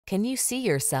Can you see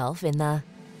yourself in the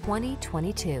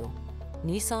 2022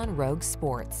 Nissan Rogue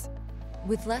Sports?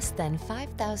 With less than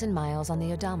 5,000 miles on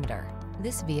the odometer,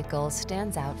 this vehicle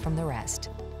stands out from the rest.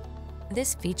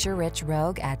 This feature-rich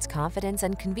Rogue adds confidence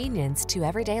and convenience to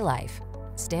everyday life.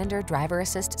 Standard driver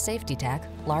assist safety tech,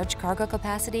 large cargo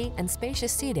capacity, and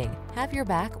spacious seating have your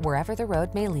back wherever the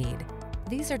road may lead.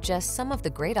 These are just some of the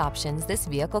great options this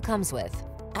vehicle comes with: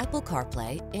 Apple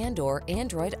CarPlay and/or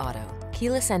Android Auto,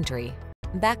 keyless entry,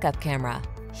 backup camera,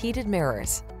 heated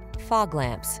mirrors, fog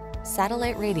lamps,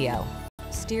 satellite radio,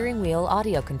 steering wheel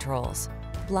audio controls,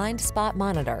 blind spot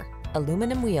monitor,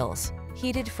 aluminum wheels,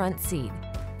 heated front seat.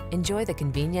 Enjoy the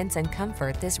convenience and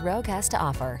comfort this Rogue has to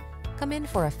offer. Come in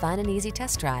for a fun and easy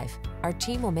test drive. Our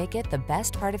team will make it the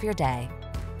best part of your day.